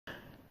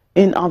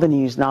In other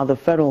news now, the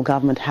federal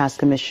government has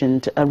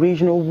commissioned a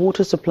regional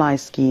water supply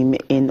scheme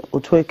in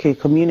Otuoke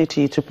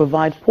community to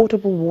provide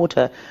potable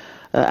water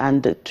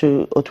and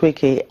to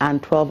Otuoke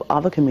and 12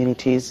 other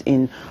communities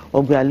in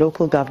Ogbia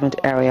local government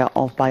area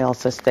of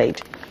Bayelsa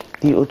State.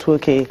 The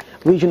Otuoke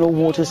regional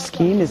water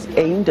scheme is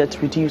aimed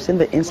at reducing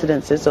the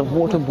incidences of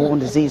waterborne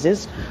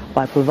diseases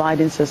by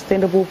providing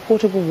sustainable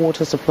potable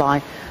water supply,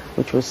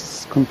 which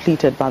was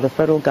completed by the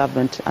federal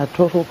government at a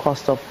total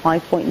cost of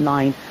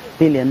 5.9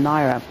 billion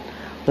naira.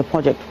 The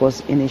project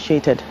was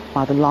initiated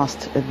by the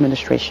last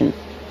administration.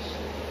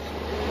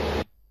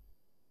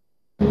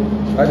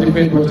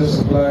 Adequate water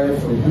supply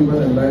for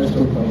human and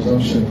livestock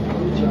consumption,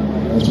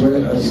 as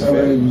well as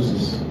other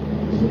uses, is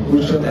a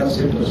crucial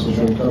aspect of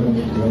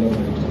socio-economic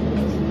development.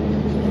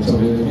 Its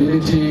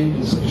availability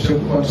in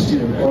sufficient quantity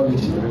and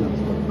quality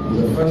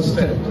is a first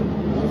step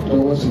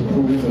towards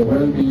improving the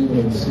well-being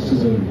of the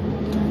citizenry,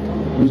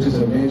 which is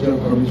a major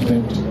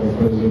commitment of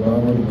President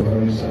Muhammadu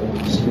Buhari's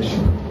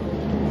administration.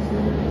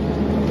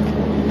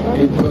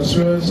 In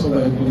pursuance of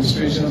the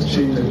administration's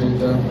change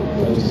agenda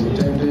that is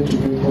intended to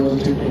bring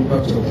positive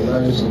impact on the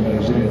lives of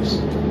Nigerians,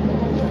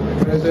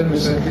 the President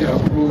recently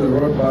approved a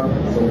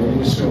roadmap from the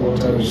Ministry of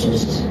Water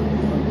Resources,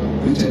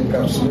 which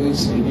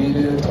encapsulates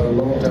immediate and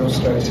long-term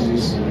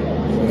strategies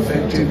for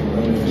effective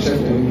and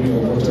efficient delivery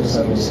of water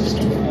services.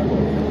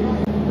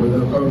 With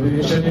the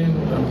commissioning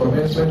and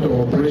commencement of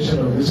operation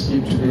of this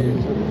scheme today,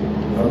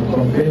 I'm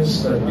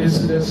convinced that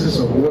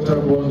incidences of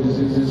waterborne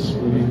diseases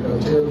will be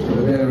curtailed to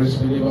the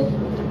barest minimum,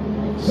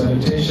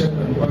 sanitation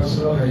and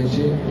personal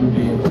hygiene will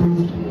be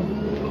improved,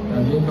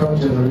 and income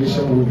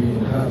generation will be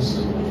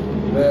enhanced,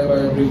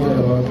 thereby bringing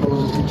about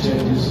positive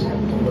changes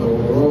in the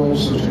overall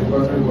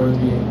socio-economic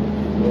well-being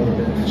of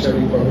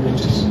beneficiary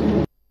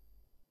communities.